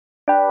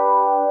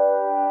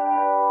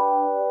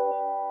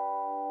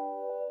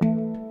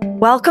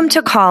Welcome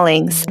to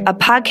Callings, a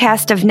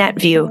podcast of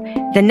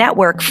NetView, the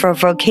network for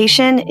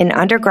vocation in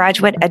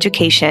undergraduate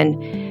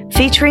education,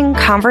 featuring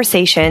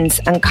conversations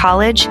on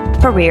college,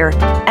 career,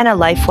 and a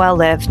life well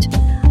lived.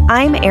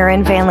 I'm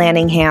Erin Van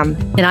Lanningham.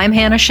 And I'm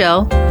Hannah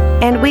Shell.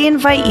 And we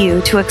invite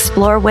you to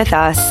explore with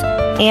us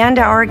and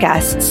our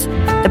guests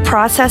the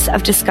process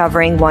of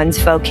discovering one's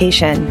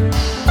vocation.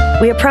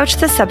 We approach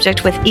the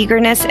subject with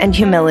eagerness and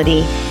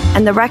humility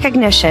and the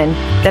recognition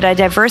that a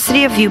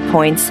diversity of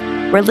viewpoints,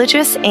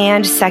 religious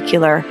and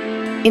secular,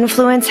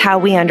 influence how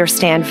we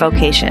understand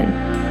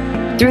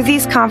vocation. Through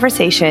these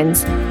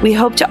conversations, we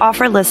hope to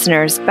offer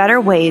listeners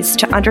better ways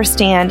to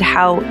understand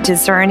how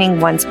discerning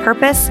one's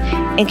purpose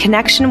in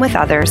connection with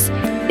others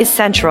is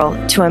central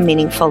to a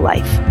meaningful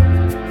life.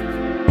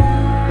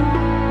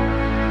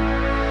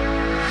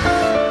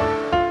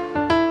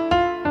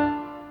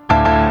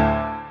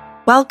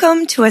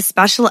 Welcome to a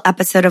special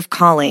episode of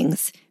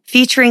Callings,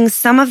 featuring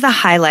some of the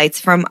highlights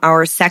from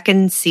our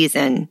second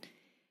season.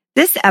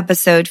 This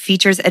episode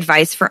features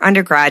advice for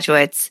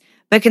undergraduates,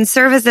 but can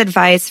serve as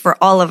advice for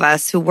all of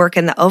us who work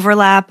in the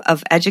overlap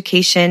of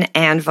education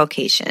and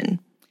vocation.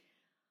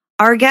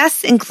 Our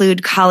guests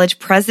include college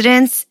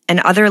presidents and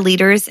other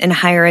leaders in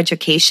higher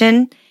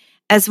education,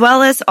 as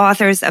well as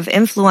authors of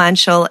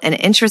influential and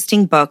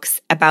interesting books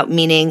about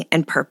meaning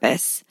and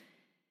purpose.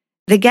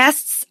 The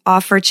guests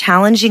offer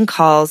challenging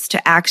calls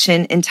to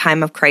action in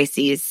time of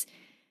crises.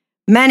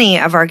 Many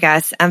of our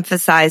guests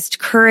emphasized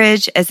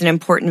courage as an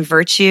important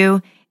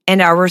virtue and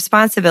our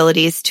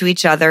responsibilities to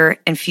each other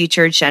and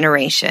future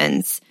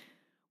generations.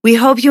 We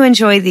hope you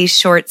enjoy these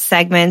short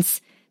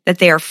segments, that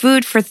they are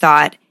food for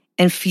thought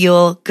and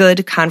fuel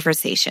good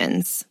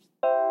conversations.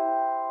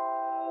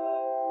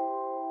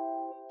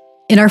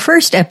 In our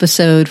first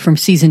episode from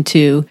Season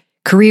 2,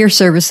 Career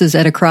Services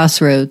at a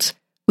Crossroads,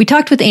 we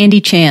talked with Andy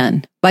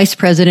Chan, Vice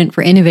President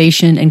for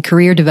Innovation and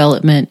Career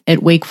Development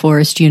at Wake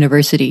Forest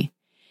University.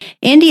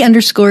 Andy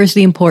underscores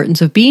the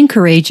importance of being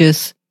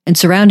courageous and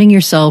surrounding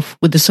yourself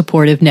with a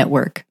supportive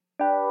network.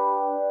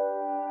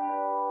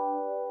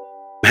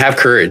 Have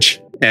courage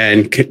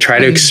and try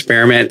to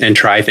experiment and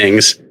try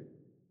things.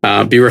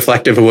 Be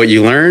reflective of what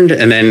you learned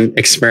and then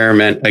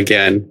experiment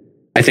again.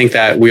 I think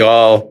that we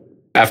all,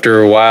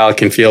 after a while,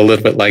 can feel a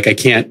little bit like I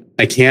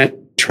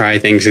can't try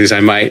things because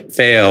I might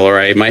fail or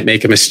I might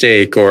make a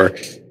mistake or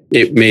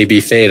it may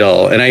be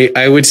fatal. And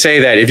I would say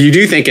that if you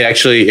do think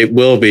it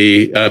will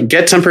be,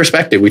 get some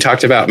perspective. We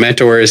talked about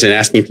mentors and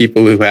asking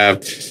people who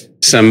have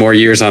some more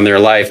years on their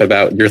life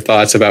about your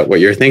thoughts about what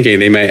you're thinking.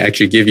 They might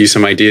actually give you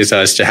some ideas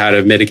as to how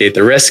to mitigate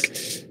the risk.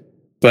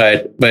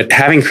 But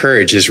having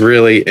courage is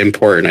really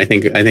important. I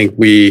think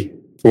we,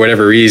 for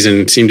whatever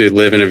reason, seem to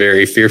live in a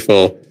very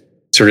fearful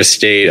sort of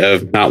state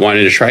of not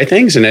wanting to try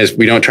things. And as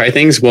we don't try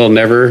things, we'll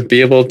never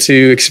be able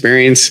to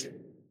experience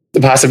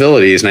the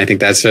possibilities. And I think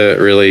that's a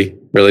really,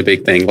 really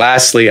big thing.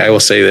 Lastly, I will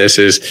say this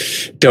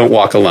is don't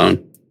walk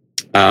alone.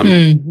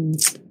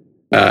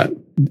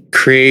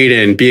 Create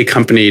and be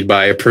accompanied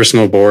by a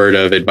personal board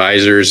of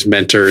advisors,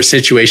 mentors,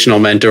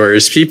 situational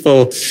mentors,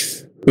 people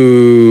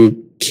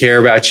who care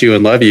about you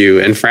and love you,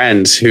 and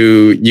friends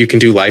who you can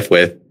do life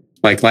with.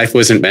 Like, life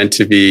wasn't meant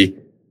to be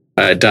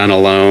done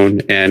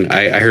alone. And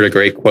I heard a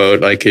great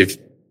quote, like, if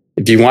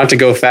you want to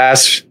go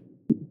fast,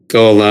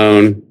 go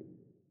alone.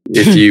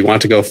 If you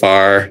want to go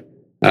far,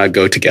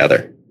 go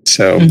together.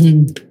 So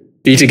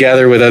be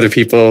together with other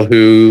people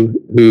who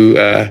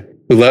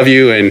love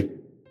you and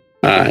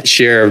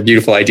share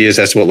beautiful ideas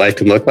as to what life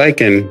can look like.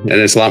 And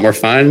it's a lot more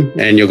fun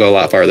and you'll go a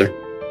lot farther.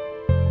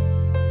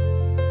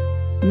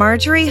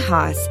 Marjorie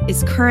Haas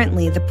is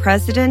currently the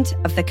president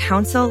of the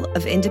Council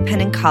of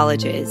Independent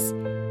Colleges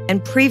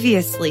and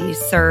previously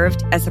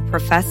served as a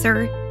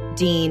professor,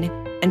 dean,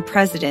 and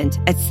president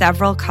at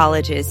several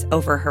colleges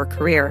over her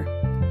career.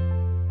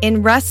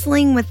 In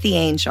Wrestling with the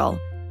Angel,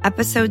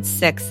 episode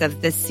 6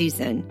 of this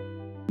season,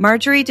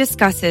 Marjorie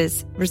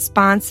discusses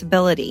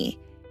responsibility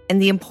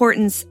and the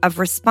importance of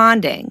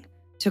responding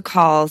to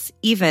calls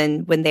even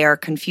when they are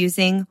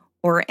confusing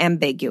or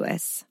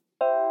ambiguous.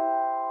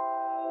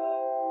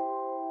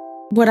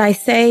 What I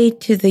say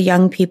to the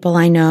young people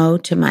I know,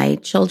 to my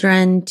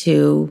children,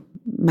 to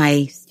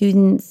my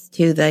students,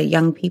 to the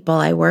young people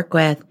I work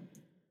with,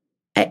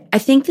 I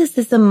think this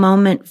is a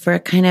moment for a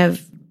kind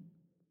of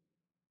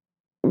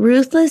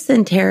ruthless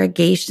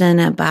interrogation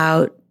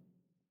about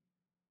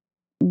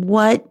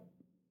what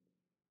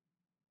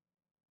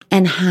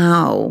and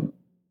how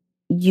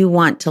you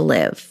want to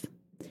live.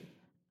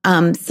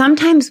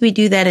 Sometimes we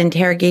do that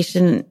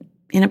interrogation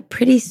in a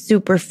pretty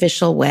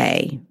superficial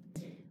way.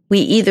 We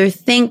either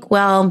think,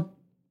 well,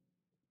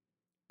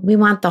 we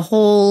want the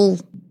whole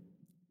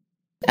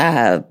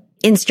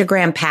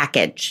Instagram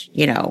package,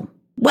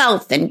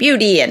 wealth and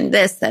beauty and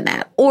this and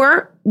that.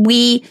 Or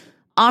we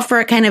offer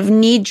a kind of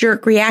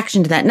knee-jerk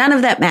reaction to that. None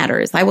of that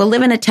matters. I will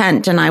live in a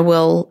tent and I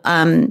will,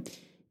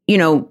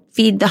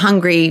 feed the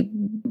hungry,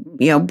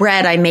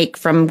 bread I make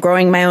from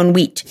growing my own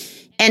wheat.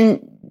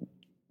 And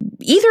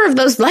either of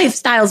those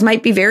lifestyles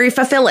might be very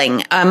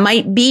fulfilling,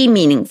 might be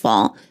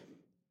meaningful.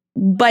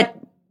 But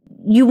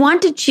you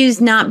want to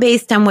choose not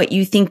based on what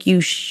you think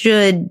you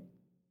should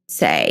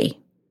say,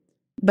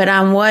 but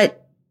on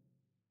what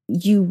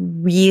you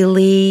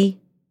really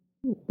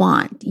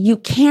want. You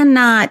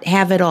cannot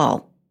have it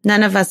all.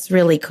 None of us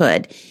really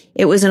could.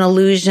 It was an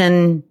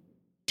illusion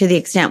to the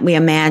extent we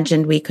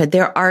imagined we could.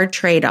 There are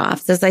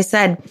trade-offs. As I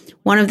said,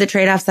 one of the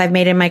trade-offs I've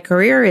made in my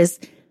career is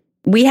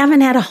we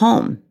haven't had a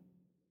home.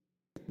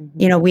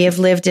 You know, we have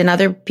lived in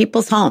other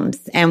people's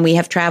homes and we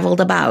have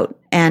traveled about,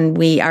 and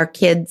our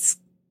kids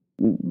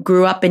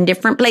grew up in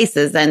different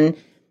places, and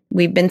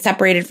we've been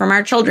separated from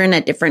our children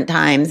at different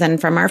times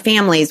and from our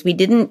families. We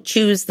didn't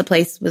choose the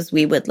places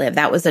we would live.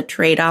 That was a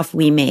trade-off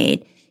we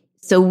made.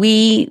 So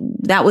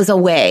that was a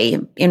way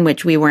in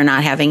which we were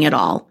not having it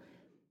all.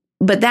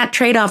 But that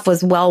trade-off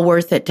was well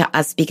worth it to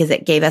us because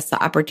it gave us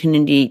the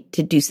opportunity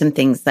to do some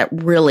things that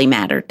really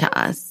mattered to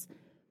us.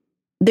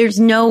 There's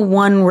no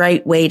one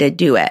right way to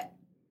do it,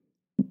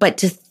 but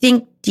to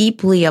think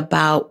deeply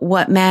about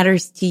what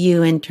matters to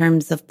you in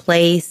terms of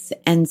place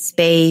and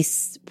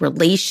space,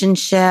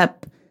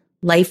 relationship,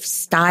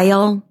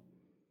 lifestyle.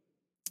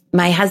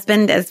 My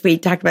husband, as we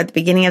talked about at the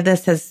beginning of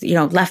this, has,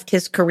 left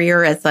his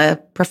career as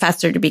a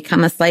professor to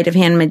become a sleight of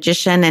hand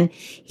magician. And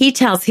he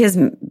tells his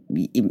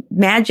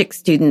magic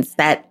students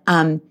that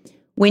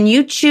when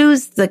you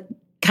choose the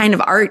kind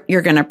of art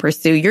you're going to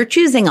pursue, you're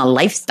choosing a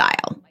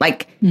lifestyle.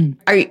 Like,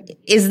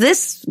 is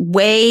this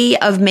way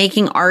of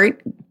making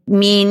art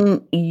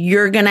mean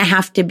you're going to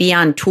have to be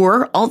on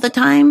tour all the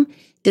time?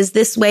 Does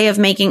this way of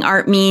making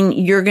art mean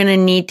you're going to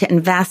need to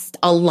invest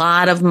a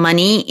lot of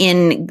money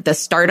in the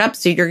startup?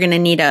 So you're going to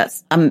need a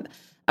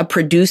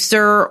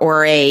producer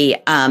or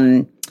a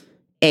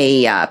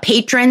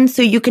patron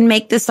so you can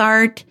make this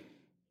art?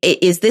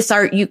 Is this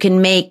art you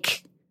can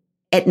make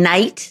at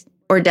night,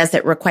 or does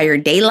it require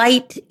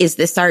daylight? Is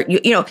this art,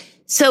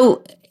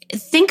 so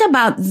think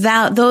about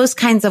those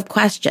kinds of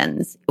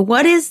questions.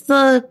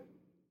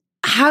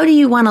 How do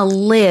you want to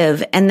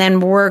live? And then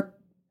work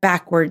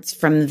backwards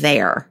from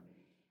there.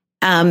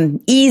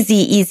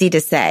 Easy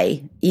to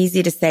say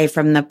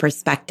from the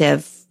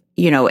perspective,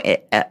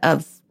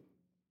 of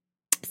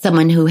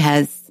someone who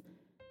has,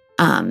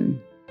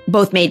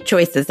 both made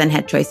choices and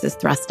had choices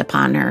thrust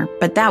upon her.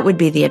 But that would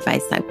be the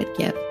advice I would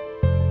give.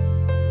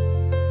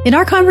 In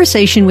our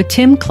conversation with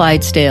Tim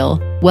Clydesdale,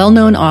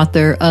 well-known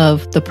author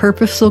of The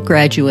Purposeful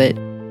Graduate,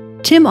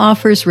 Tim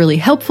offers really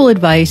helpful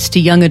advice to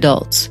young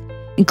adults,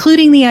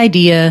 including the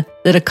idea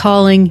that a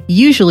calling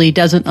usually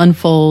doesn't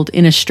unfold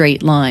in a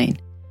straight line.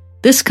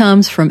 This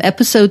comes from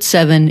episode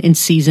 7 in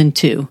season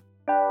 2.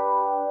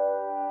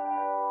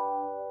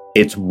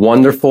 It's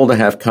wonderful to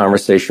have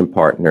conversation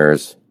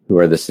partners who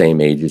are the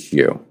same age as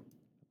you,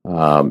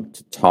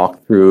 to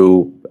talk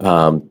through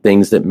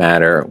things that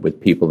matter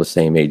with people the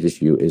same age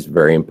as you is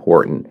very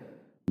important.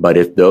 But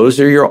if those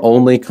are your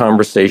only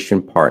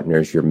conversation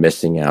partners, you're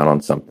missing out on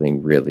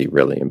something really,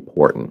 really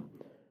important.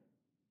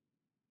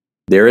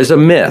 There is a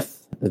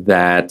myth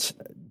that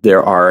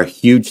there are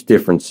huge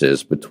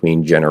differences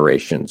between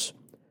generations.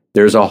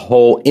 There's a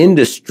whole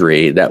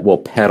industry that will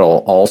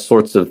peddle all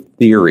sorts of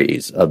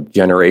theories of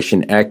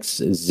Generation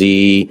X,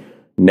 Z,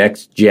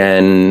 Next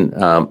Gen,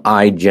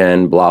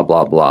 iGen, blah,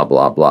 blah, blah,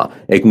 blah, blah.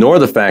 Ignore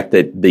the fact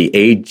that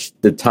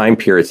the time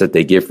periods that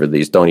they give for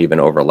these don't even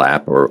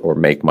overlap or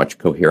make much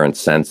coherent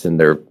sense, and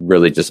they're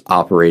really just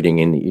operating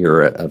in the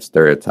era of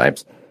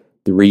stereotypes.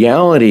 The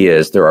reality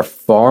is there are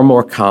far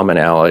more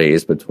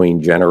commonalities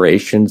between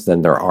generations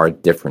than there are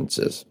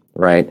differences,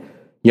 right?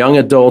 Young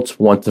adults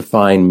want to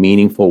find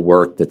meaningful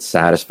work that's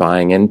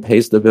satisfying and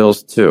pays the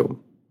bills too.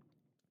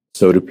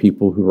 So do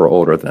people who are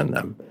older than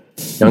them.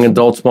 Young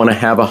adults want to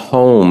have a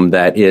home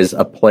that is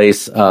a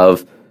place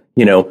of,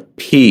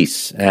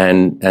 peace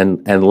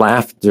and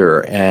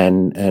laughter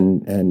and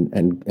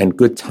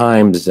good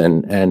times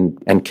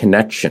and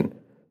connection.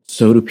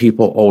 So do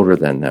people older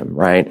than them,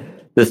 right?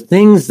 The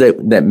things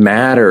that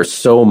matter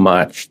so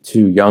much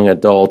to young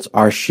adults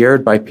are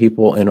shared by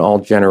people in all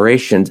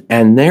generations,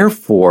 and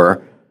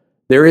therefore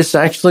there is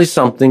actually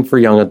something for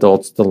young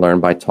adults to learn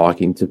by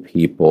talking to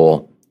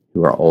people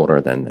who are older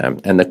than them.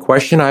 And the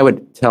question I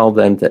would tell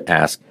them to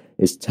ask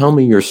is, tell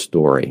me your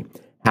story.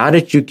 How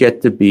did you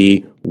get to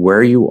be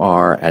where you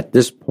are at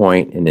this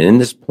point and in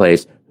this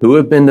place? Who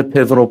have been the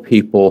pivotal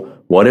people?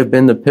 What have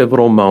been the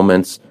pivotal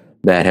moments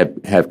that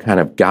have kind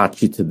of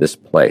got you to this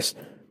place?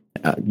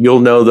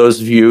 You'll know,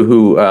 those of you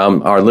who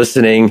are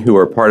listening, who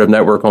are part of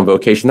Network on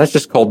Vocation, that's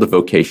just called the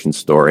vocation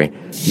story.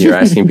 You're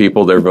asking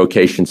people their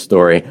vocation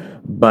story.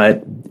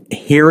 But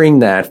hearing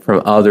that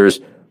from others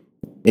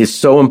is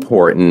so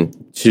important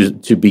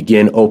to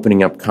begin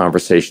opening up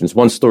conversations.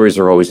 One's stories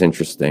are always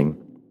interesting,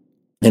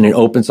 and it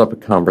opens up a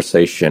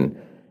conversation.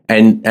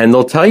 And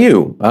they'll tell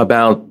you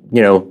about,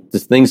 the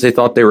things they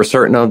thought they were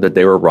certain of that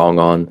they were wrong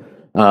on.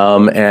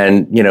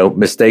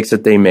 Mistakes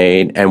that they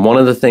made. And one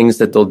of the things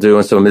that they'll do,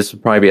 and so this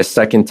would probably be a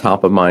second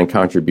top of mind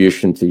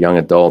contribution to young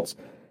adults,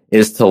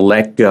 is to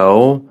let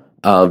go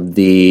of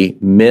the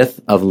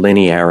myth of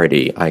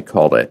linearity, I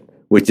called it,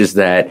 which is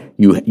that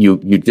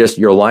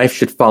your life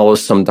should follow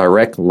some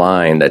direct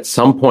line. At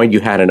some point you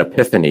had an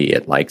epiphany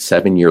at like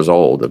 7 years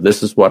old of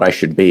this is what I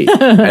should be.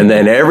 And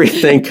then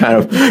everything kind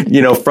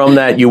of, from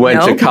that you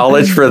went to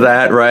college for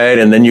that, right?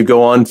 And then you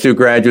go on to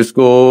graduate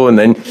school and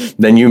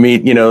then you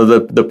meet,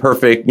 the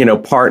perfect,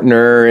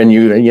 partner and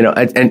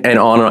and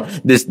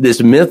on.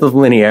 This myth of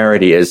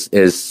linearity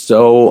is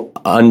so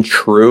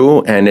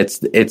untrue. And it's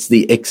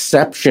the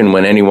exception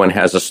when anyone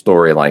has a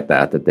story like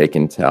that they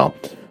can tell.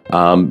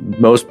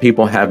 Most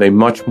people have a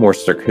much more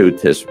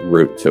circuitous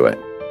route to it.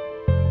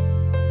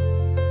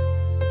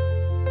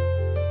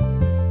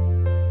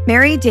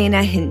 Mary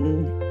Dana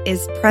Hinton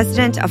is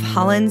president of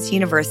Hollins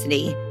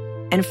University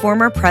and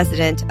former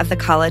president of the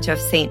College of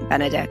St.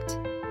 Benedict.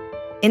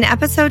 In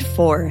episode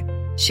 4,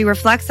 she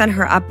reflects on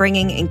her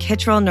upbringing in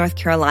Kittrell, North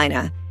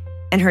Carolina,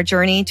 and her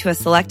journey to a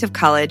selective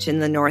college in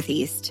the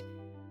Northeast.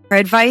 Her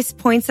advice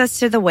points us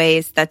to the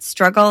ways that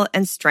struggle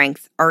and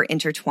strength are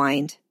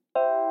intertwined.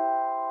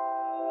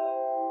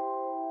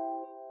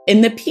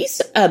 In the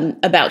piece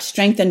about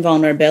strength and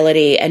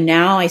vulnerability, and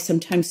now I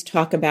sometimes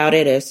talk about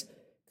it as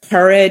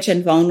courage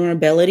and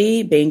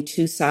vulnerability being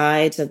two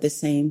sides of the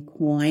same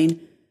coin.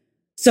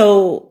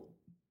 So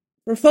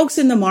for folks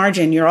in the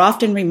margin, you're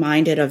often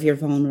reminded of your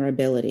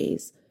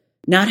vulnerabilities.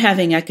 Not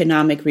having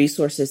economic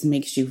resources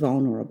makes you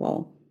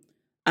vulnerable.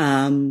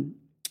 In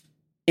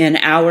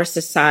our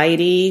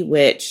society,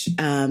 which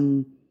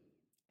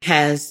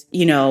has,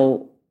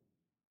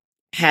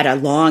 had a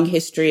long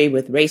history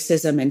with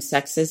racism and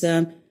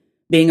sexism,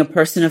 being a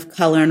person of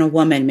color and a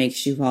woman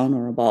makes you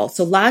vulnerable.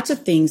 So lots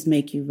of things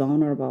make you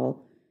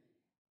vulnerable.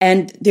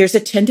 And there's a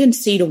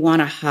tendency to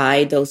want to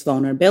hide those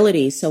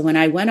vulnerabilities. So when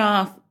I went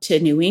off to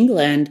New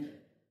England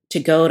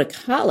to go to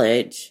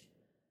college,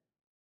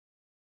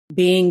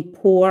 being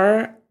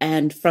poor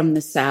and from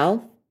the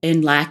South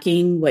and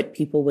lacking what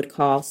people would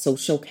call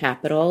social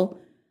capital,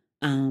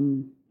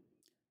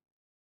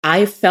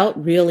 I felt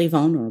really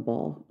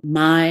vulnerable.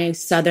 My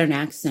Southern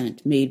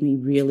accent made me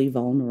really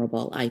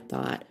vulnerable, I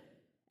thought.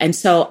 And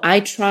so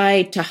I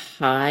tried to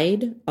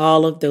hide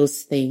all of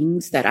those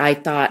things that I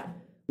thought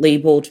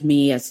labeled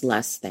me as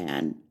less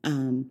than.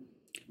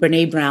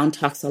 Brene Brown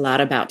talks a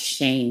lot about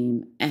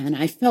shame, and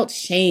I felt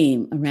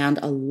shame around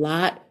a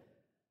lot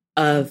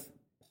of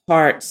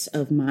parts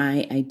of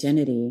my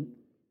identity.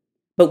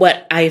 But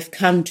what I've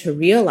come to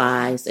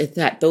realize is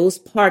that those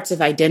parts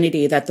of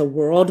identity that the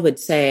world would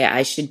say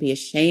I should be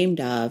ashamed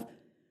of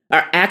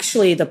are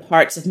actually the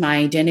parts of my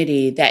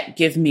identity that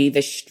give me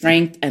the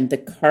strength and the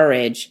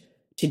courage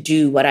to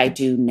do what I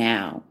do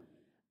now.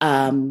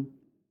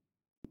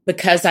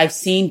 Because I've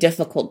seen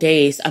difficult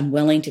days, I'm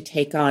willing to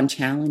take on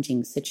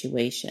challenging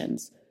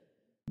situations.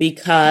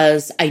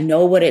 Because I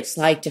know what it's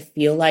like to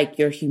feel like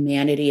your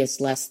humanity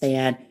is less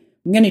than.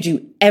 I'm going to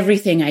do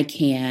everything I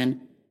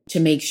can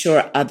to make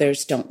sure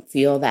others don't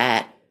feel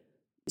that.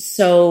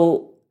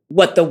 So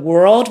what the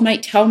world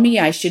might tell me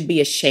I should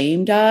be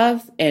ashamed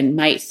of and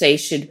might say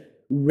should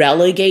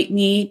relegate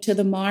me to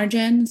the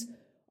margins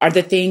are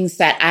the things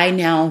that I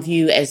now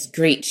view as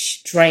great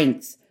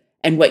strengths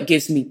and what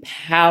gives me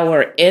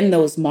power in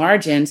those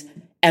margins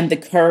and the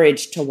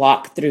courage to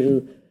walk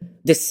through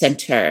the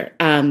center.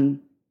 I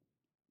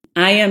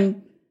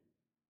am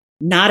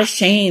not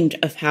ashamed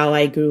of how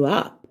I grew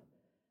up.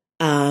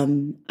 I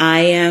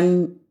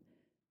am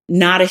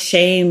not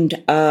ashamed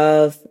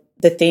of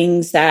the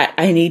things that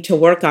I need to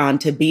work on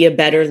to be a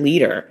better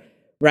leader,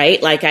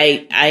 right? Like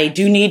I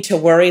do need to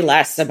worry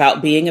less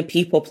about being a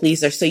people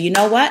pleaser. So you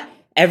know what?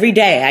 Every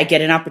day I get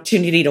an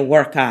opportunity to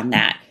work on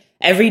that.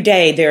 Every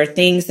day there are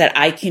things that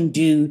I can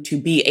do to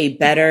be a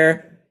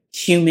better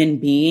human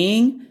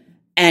being.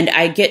 And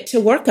I get to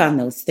work on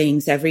those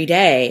things every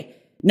day,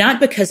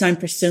 not because I'm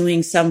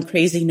pursuing some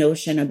crazy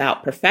notion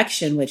about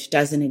perfection, which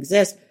doesn't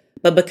exist,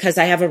 but because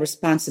I have a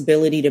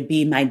responsibility to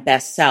be my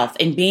best self.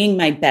 And being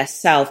my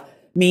best self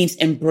means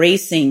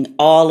embracing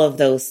all of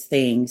those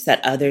things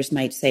that others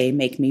might say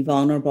make me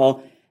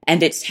vulnerable.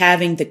 And it's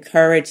having the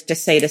courage to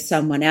say to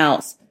someone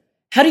else,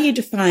 how do you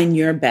define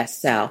your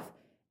best self?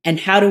 And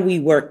how do we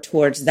work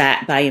towards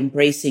that by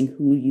embracing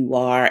who you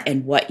are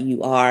and what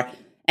you are?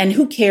 And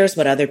who cares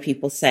what other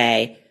people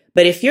say?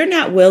 But if you're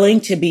not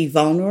willing to be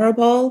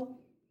vulnerable,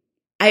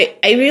 I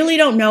really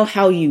don't know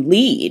how you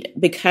lead,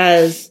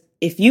 because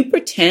if you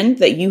pretend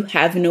that you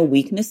have no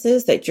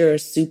weaknesses, that you're a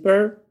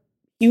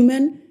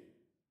superhuman,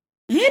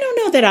 I don't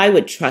know that I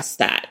would trust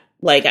that.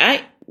 Like,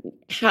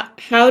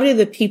 how do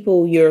the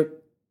people you're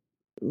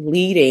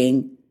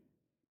leading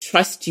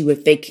trust you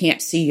if they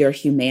can't see your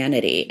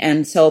humanity?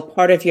 And so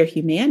part of your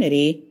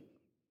humanity,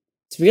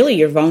 it's really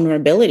your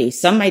vulnerability.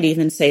 Some might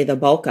even say the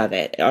bulk of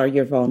it are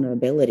your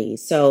vulnerabilities.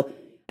 So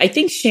I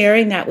think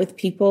sharing that with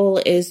people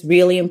is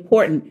really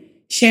important.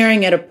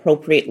 Sharing it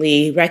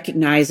appropriately,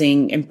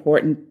 recognizing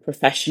important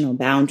professional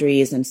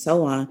boundaries and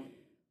so on.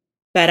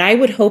 But I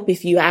would hope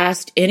if you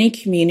asked any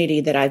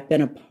community that I've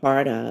been a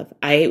part of,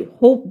 I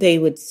hope they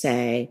would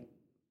say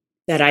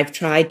that I've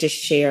tried to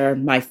share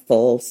my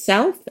full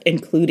self,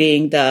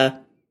 including the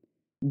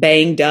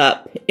banged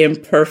up,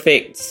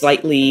 imperfect,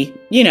 slightly,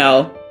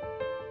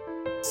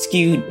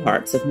 skewed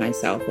parts of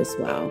myself as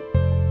well.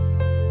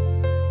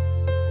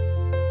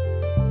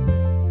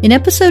 In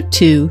episode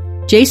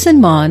 2, Jason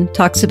Mon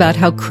talks about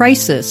how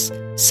crisis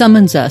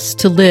summons us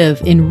to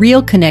live in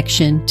real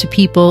connection to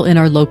people in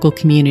our local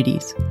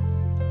communities.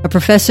 A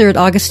professor at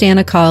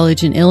Augustana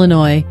College in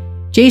Illinois,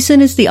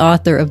 Jason is the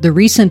author of the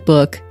recent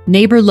book,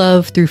 Neighbor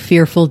Love Through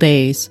Fearful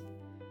Days.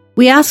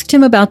 We asked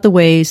him about the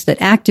ways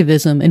that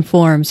activism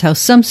informs how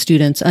some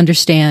students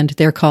understand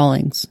their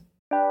callings.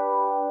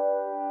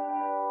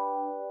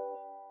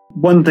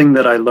 One thing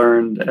that I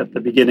learned at the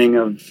beginning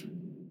of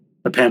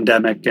the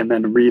pandemic and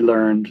then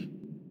relearned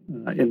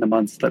in the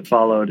months that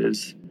followed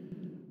is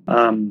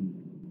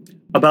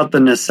about the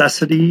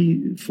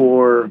necessity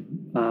for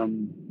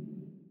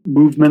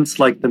movements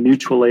like the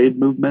mutual aid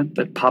movement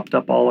that popped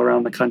up all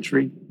around the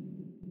country.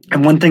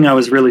 And one thing I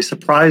was really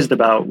surprised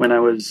about when I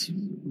was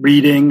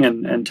reading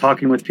and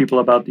talking with people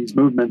about these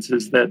movements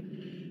is that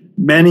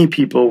many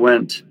people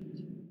went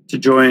to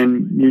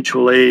join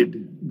mutual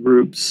aid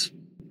groups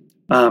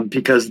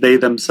because they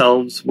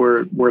themselves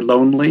were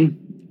lonely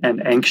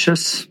and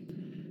anxious.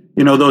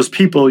 You know, those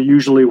people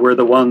usually were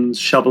the ones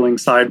shoveling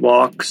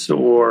sidewalks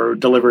or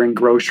delivering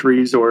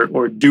groceries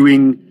or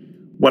doing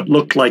what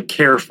looked like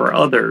care for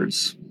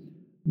others.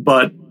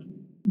 But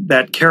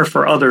that care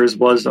for others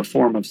was a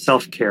form of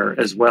self-care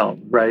as well,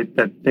 right?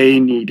 That they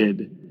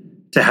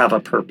needed to have a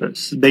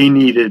purpose. They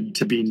needed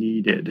to be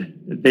needed.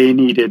 They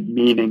needed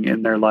meaning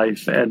in their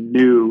life and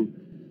knew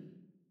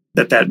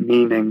that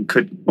meaning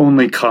could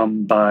only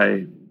come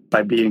by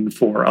being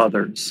for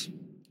others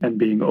and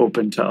being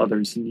open to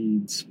others'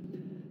 needs.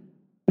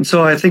 And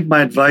so I think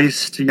my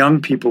advice to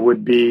young people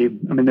would be,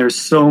 there's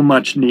so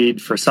much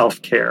need for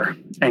self-care.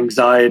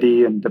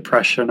 Anxiety and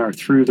depression are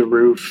through the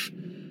roof.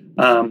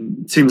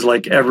 It seems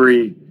like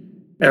every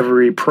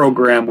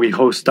program we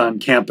host on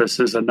campus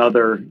is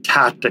another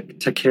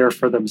tactic to care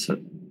for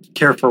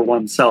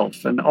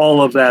oneself. And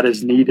all of that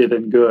is needed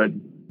and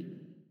good.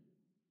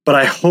 But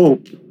I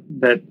hope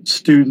that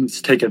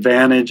students take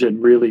advantage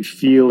and really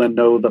feel and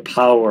know the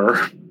power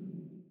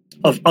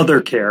of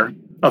other care,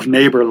 of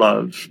neighbor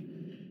love,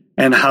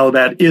 and how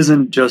that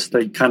isn't just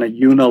a kind of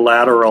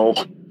unilateral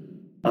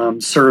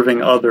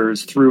serving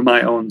others through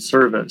my own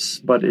service,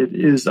 but it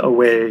is a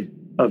way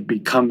of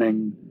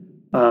becoming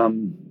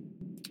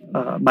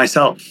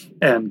myself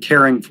and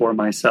caring for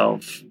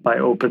myself by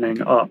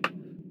opening up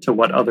to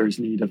what others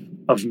need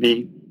of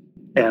me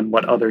and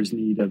what others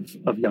need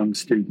of young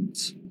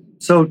students.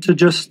 So to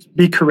just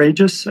be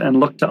courageous and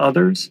look to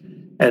others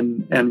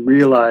and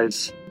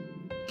realize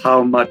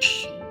how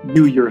much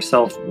you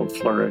yourself will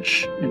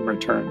flourish in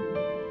return.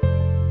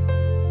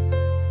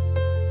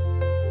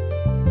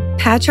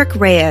 Patrick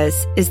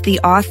Reyes is the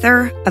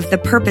author of The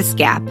Purpose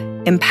Gap,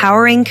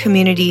 Empowering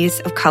Communities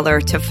of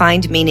Color to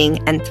Find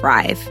Meaning and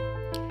Thrive.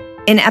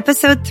 In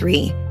episode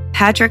 3,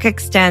 Patrick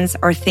extends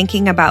our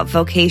thinking about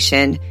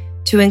vocation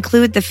to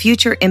include the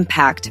future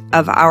impact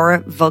of our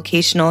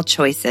vocational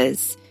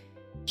choices.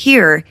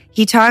 Here,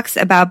 he talks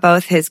about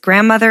both his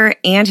grandmother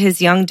and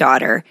his young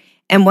daughter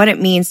and what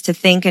it means to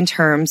think in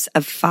terms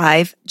of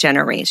 5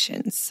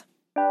 generations.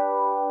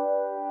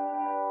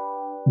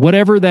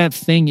 Whatever that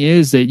thing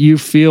is that you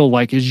feel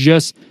like is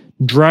just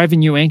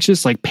driving you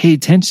anxious, like pay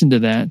attention to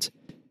that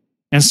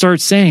and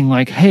start saying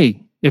like,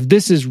 hey, if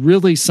this is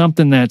really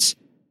something that's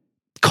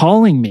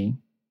calling me,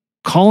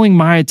 calling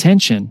my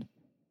attention,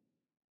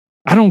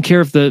 I don't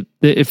care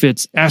if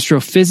it's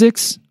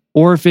astrophysics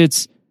or if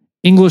it's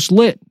English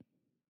lit.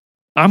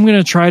 I'm going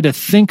to try to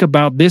think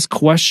about this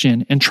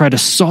question and try to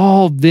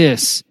solve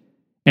this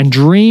and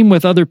dream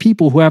with other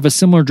people who have a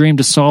similar dream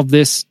to solve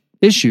this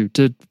issue,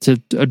 to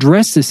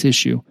address this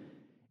issue.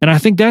 And I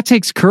think that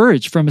takes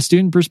courage from a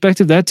student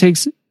perspective. That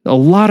takes a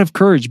lot of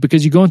courage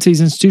because you go into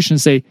these institutions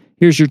and say,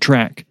 here's your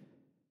track.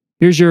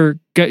 Here's your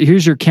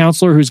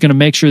counselor who's going to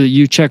make sure that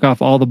you check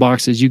off all the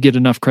boxes. You get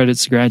enough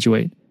credits to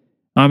graduate.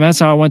 That's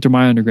how I went through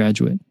my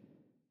undergraduate.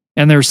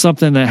 And there's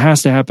something that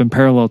has to happen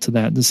parallel to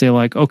that to say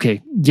like,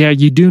 okay, yeah,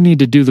 you do need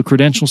to do the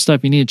credential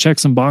stuff. You need to check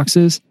some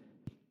boxes.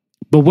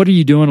 But what are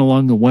you doing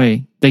along the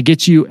way that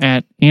gets you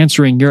at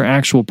answering your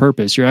actual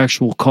purpose, your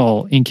actual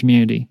call in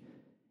community?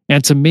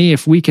 And to me,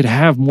 if we could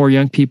have more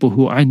young people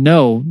who I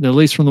know, at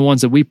least from the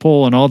ones that we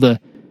poll and all the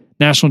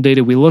national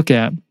data we look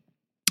at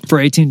for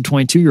 18 to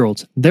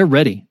 22-year-olds, they're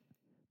ready.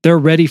 They're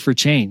ready for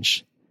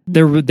change.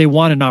 They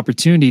want an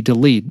opportunity to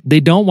lead. They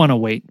don't want to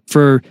wait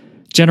for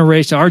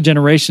our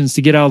generations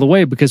to get out of the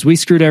way because we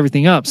screwed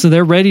everything up. So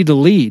they're ready to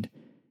lead.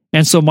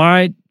 And so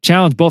my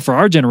challenge, both for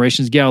our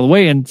generations to get out of the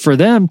way and for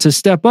them to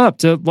step up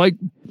to like,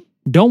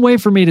 don't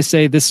wait for me to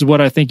say, this is what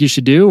I think you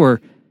should do,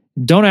 or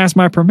don't ask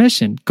my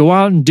permission. Go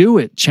out and do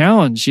it.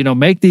 Challenge,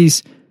 make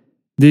these,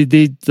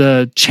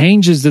 the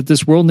changes that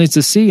this world needs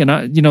to see.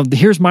 And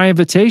here's my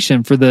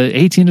invitation for the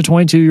 18 to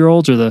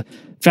 22-year-olds or the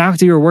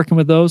faculty who are working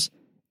with those.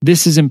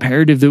 This is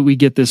imperative that we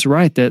get this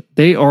right, that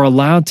they are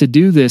allowed to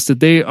do this, that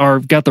they are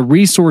got the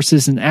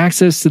resources and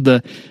access to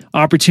the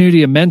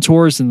opportunity of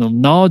mentors and the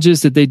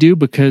knowledges that they do,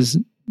 because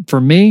for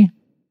me,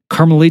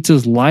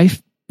 Carmelita's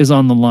life is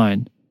on the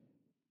line.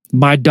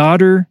 My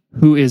daughter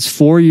who is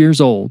 4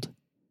 years old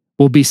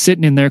will be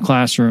sitting in their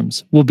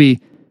classrooms, will be,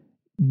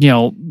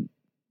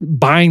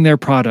 buying their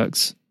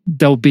products.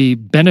 They'll be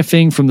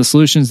benefiting from the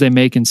solutions they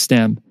make in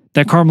STEM.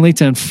 That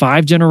Carmelita in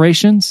 5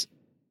 generations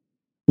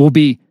will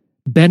be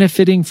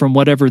benefiting from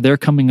whatever they're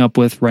coming up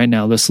with right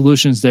now, the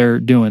solutions they're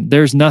doing.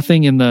 There's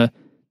nothing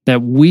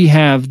that we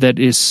have that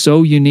is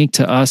so unique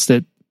to us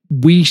that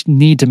we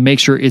need to make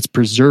sure it's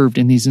preserved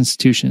in these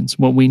institutions.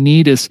 What we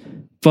need is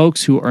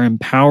folks who are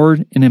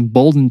empowered and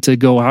emboldened to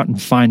go out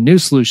and find new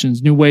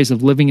solutions, new ways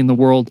of living in the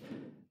world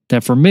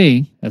that, for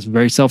me, as a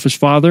very selfish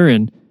father,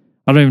 and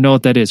I don't even know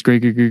what that is,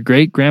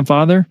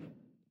 great-grandfather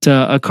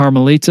to a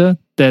Carmelita,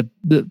 that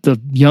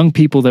the young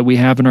people that we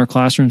have in our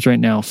classrooms right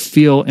now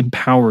feel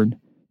empowered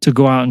to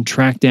go out and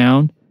track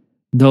down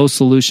those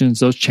solutions,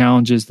 those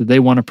challenges that they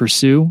want to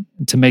pursue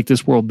to make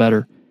this world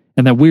better.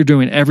 And that we're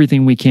doing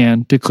everything we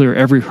can to clear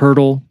every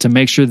hurdle to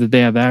make sure that they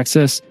have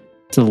access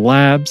to the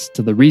labs,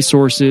 to the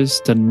resources,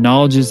 to the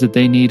knowledges that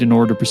they need in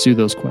order to pursue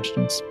those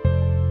questions.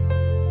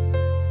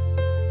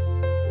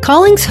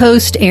 Callings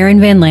host Aaron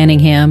Van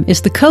Lanningham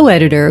is the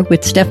co-editor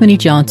with Stephanie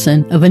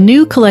Johnson of a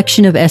new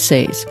collection of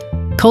essays,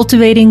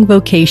 Cultivating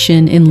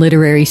Vocation in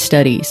Literary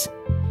Studies.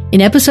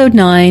 In episode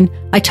 9,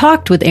 I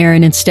talked with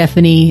Aaron and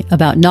Stephanie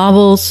about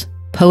novels,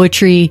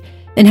 poetry,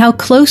 and how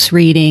close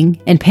reading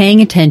and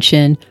paying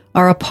attention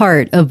are a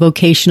part of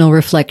vocational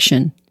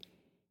reflection.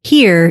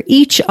 Here,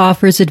 each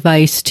offers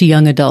advice to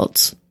young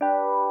adults.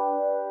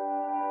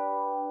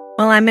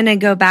 Well, I'm going to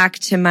go back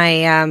to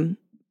my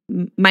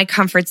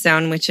comfort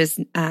zone, which is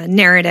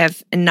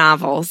narrative and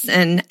novels,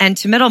 and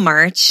to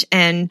Middlemarch.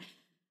 And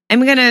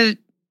I'm going to,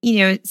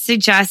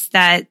 suggest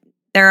that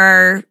there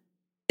are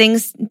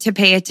things to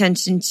pay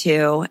attention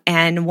to.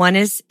 And one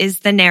is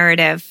the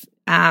narrative,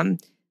 the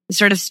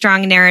sort of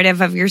strong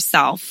narrative of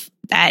yourself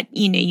that,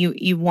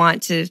 you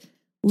want to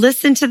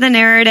listen to the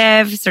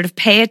narrative, sort of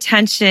pay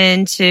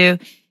attention to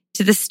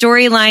the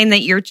storyline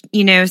that you're,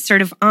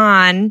 sort of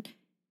on.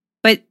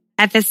 But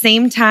at the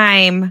same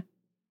time,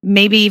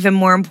 maybe even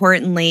more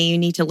importantly, you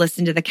need to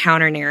listen to the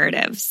counter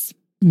narratives.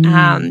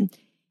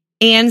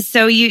 And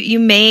so you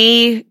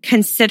may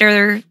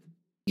consider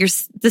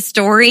the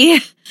story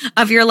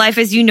of your life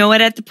as you know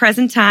it at the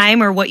present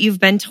time, or what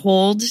you've been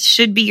told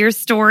should be your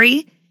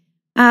story.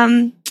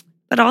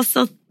 But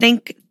also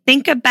think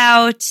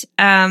about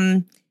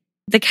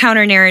the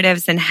counter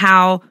narratives and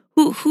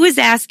who is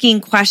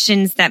asking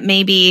questions that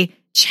maybe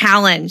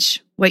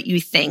challenge what you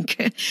think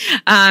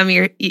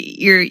your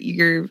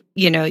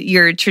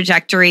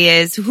trajectory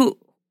is.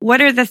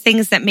 What are the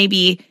things that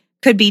maybe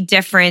could be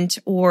different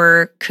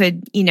or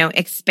could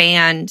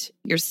expand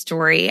your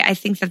story? I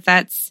think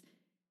that's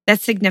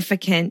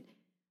significant.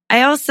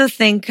 I also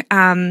think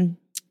in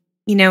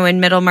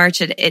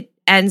Middlemarch it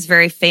ends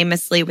very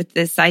famously with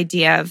this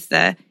idea of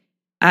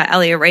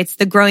Eliot writes,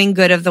 the growing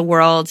good of the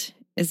world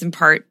is in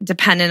part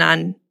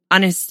dependent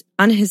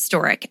on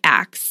historic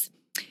acts.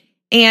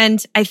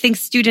 And I think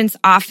students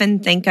often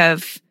think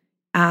of,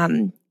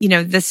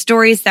 the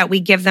stories that we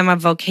give them of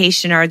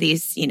vocation are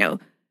these,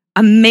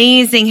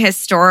 amazing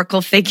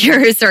historical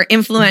figures or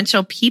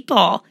influential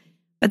people.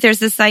 But there's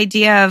this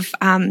idea of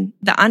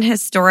the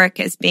unhistoric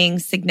as being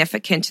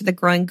significant to the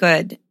growing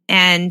good.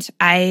 And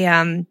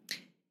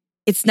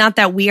it's not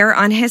that we are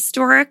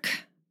unhistoric.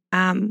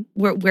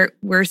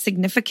 We're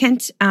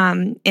significant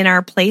in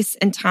our place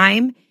and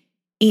time,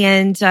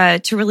 and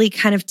to really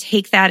kind of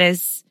take that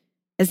as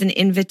an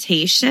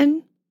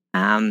invitation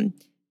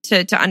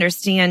to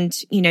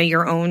understand,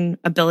 your own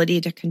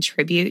ability to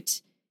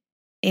contribute,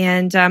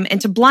 and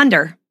to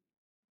blunder,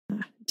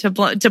 to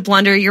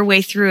blunder your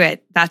way through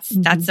it.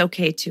 That's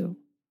okay too.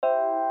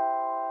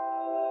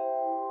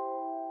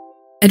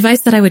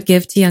 Advice that I would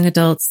give to young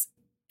adults,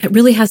 it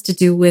really has to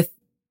do with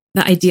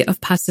the idea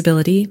of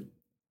possibility,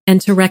 and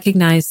to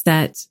recognize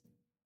that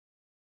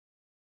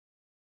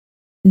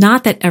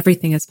not that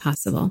everything is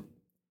possible,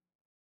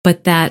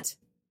 but that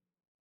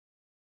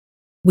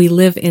we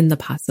live in the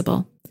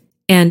possible.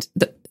 And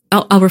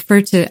I'll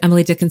refer to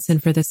Emily Dickinson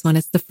for this one.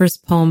 It's the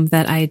first poem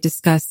that I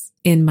discuss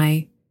in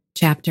my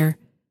chapter.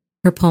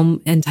 Her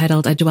poem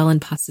entitled, I Dwell in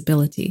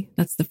Possibility.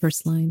 That's the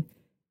first line.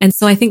 And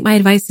so I think my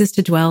advice is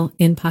to dwell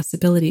in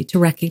possibility, to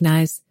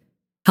recognize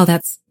how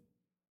that's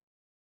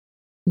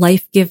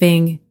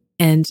life-giving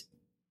and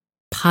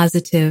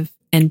positive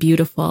and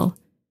beautiful,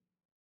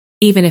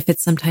 even if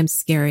it's sometimes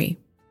scary.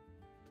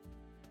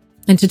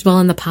 And to dwell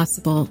in the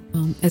possible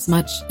as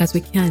much as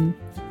we can,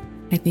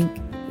 I think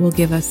will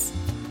give us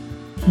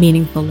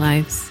meaningful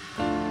lives.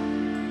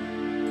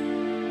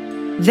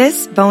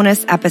 This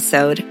bonus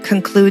episode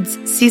concludes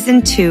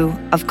Season 2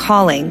 of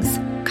Callings,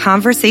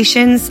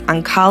 Conversations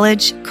on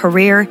College,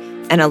 Career,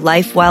 and a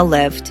Life Well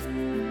Lived.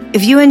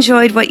 If you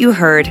enjoyed what you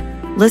heard,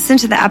 listen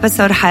to the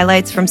episode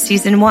highlights from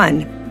Season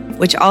 1,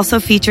 which also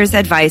features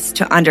advice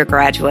to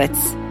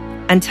undergraduates.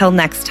 Until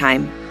next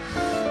time.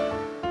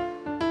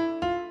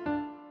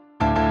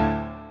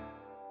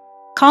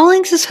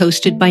 Callings is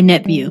hosted by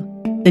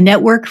NetView, the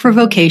Network for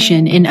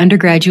Vocation in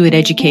Undergraduate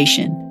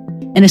Education.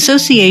 an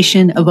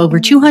association of over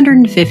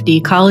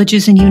 250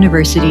 colleges and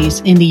universities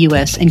in the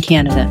U.S. and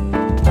Canada.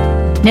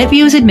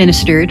 NetView is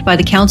administered by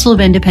the Council of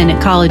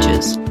Independent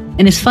Colleges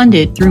and is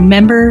funded through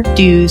member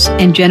dues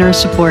and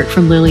generous support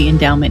from Lilly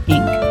Endowment,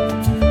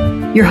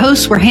 Inc. Your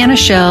hosts were Hannah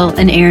Schell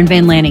and Aaron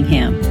Van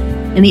Lanningham,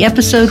 and the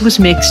episode was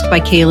mixed by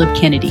Caleb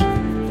Kennedy.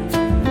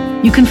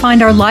 You can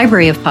find our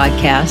library of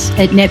podcasts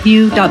at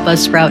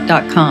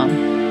netview.buzzsprout.com.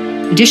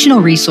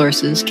 Additional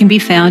resources can be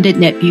found at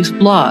NetView's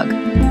blog,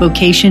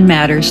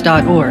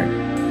 vocationmatters.org,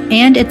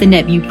 and at the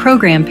NetView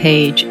program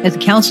page at the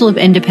Council of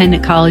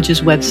Independent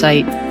Colleges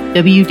website,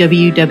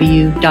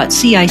 www.cic.edu.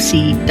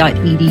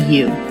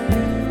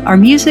 Our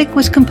music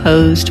was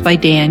composed by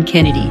Dan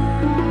Kennedy.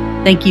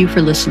 Thank you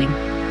for listening.